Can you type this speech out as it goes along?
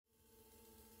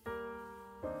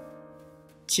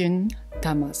Jeanne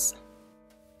Damas.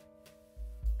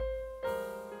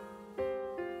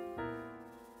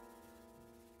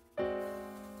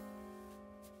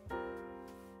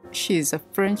 She is a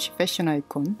French fashion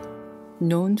icon,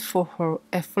 known for her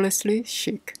effortlessly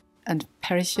chic and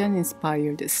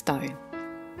Parisian-inspired style.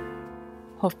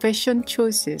 Her fashion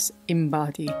choices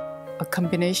embody a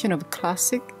combination of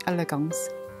classic elegance,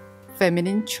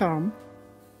 feminine charm,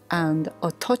 and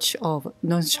a touch of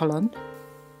nonchalant,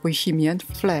 bohemian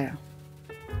flair.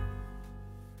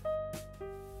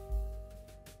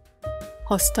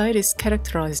 Her style is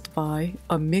characterized by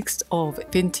a mix of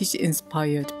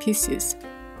vintage-inspired pieces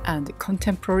and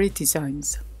contemporary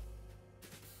designs.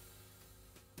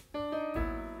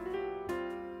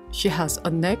 She has a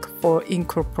knack for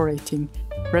incorporating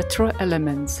retro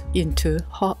elements into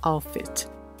her outfit,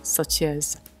 such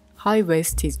as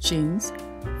high-waisted jeans,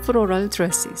 floral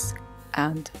dresses,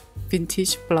 and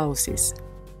vintage blouses.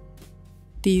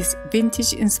 These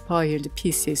vintage-inspired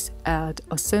pieces add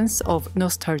a sense of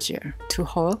nostalgia to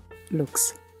her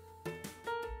looks.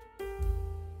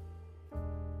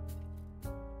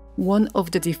 One of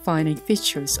the defining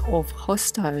features of her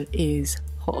style is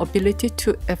her ability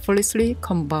to effortlessly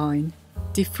combine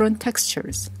different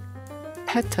textures,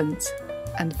 patterns,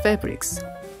 and fabrics.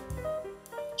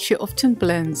 She often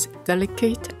blends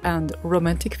delicate and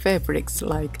romantic fabrics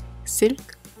like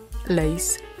silk,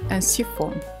 lace, and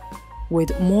chiffon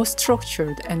with more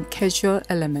structured and casual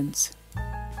elements.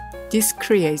 This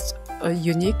creates a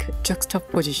unique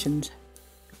juxtaposition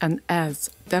and adds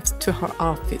depth to her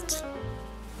outfit.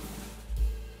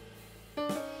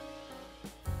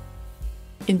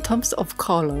 In terms of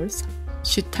colors,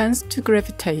 she tends to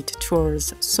gravitate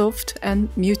towards soft and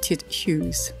muted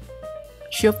hues.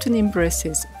 She often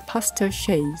embraces pastel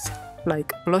shades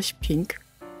like blush pink,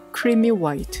 creamy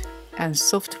white, and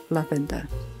soft lavender,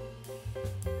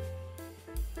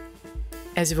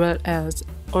 as well as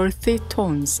earthy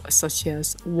tones such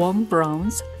as warm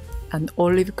browns and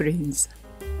olive greens.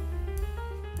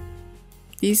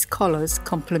 These colors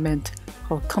complement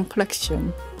her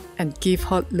complexion and give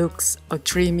her looks a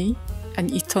dreamy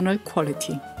and eternal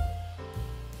quality.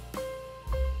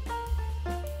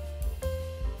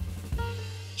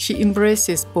 She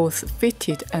embraces both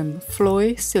fitted and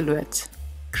flowy silhouettes,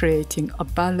 creating a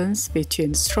balance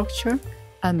between structure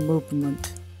and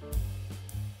movement.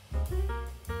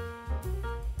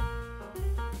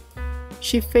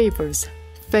 She favors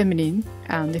feminine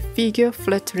and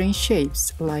figure-flattering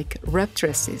shapes like wrap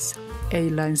dresses,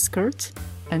 A-line skirts,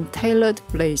 and tailored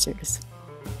blazers.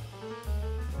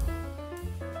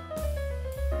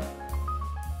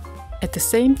 At the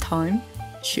same time,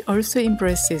 she also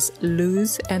embraces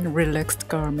loose and relaxed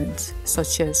garments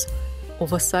such as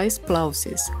oversized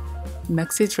blouses,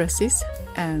 maxi dresses,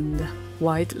 and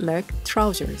wide-leg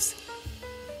trousers.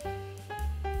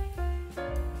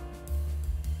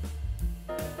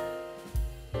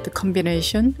 The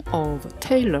combination of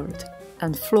tailored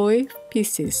and flowy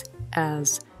pieces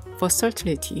adds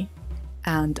versatility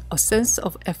and a sense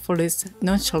of effortless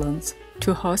nonchalance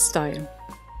to her style.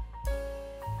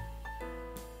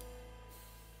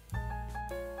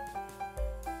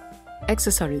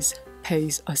 Accessories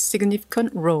plays a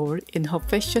significant role in her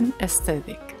fashion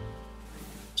aesthetic.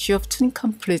 She often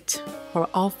completes her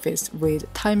outfits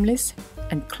with timeless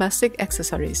and classic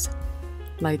accessories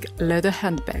like leather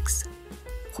handbags,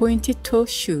 pointed-toe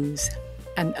shoes,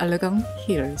 and elegant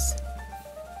heels.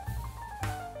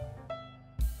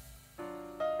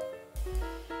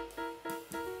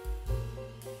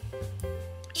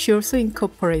 She also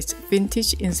incorporates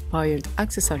vintage-inspired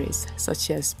accessories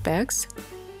such as bags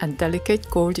and delicate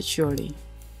gold jewelry,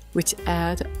 which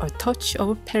add a touch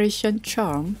of Parisian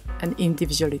charm and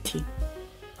individuality.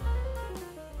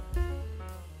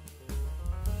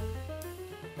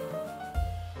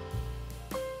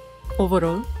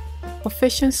 Overall, her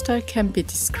fashion style can be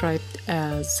described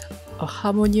as a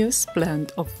harmonious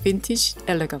blend of vintage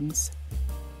elegance,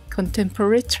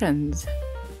 contemporary trends,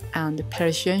 and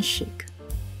Parisian chic.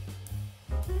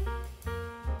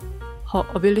 Her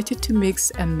ability to mix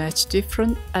and match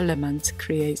different elements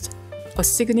creates a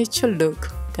signature look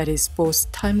that is both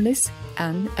timeless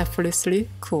and effortlessly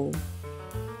cool.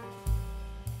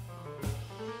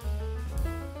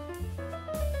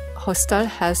 Her style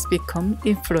has become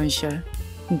influential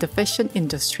in the fashion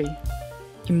industry,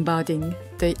 embodying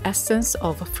the essence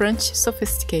of French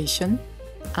sophistication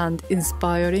and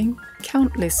inspiring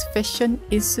countless fashion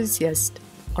enthusiasts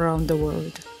around the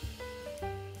world.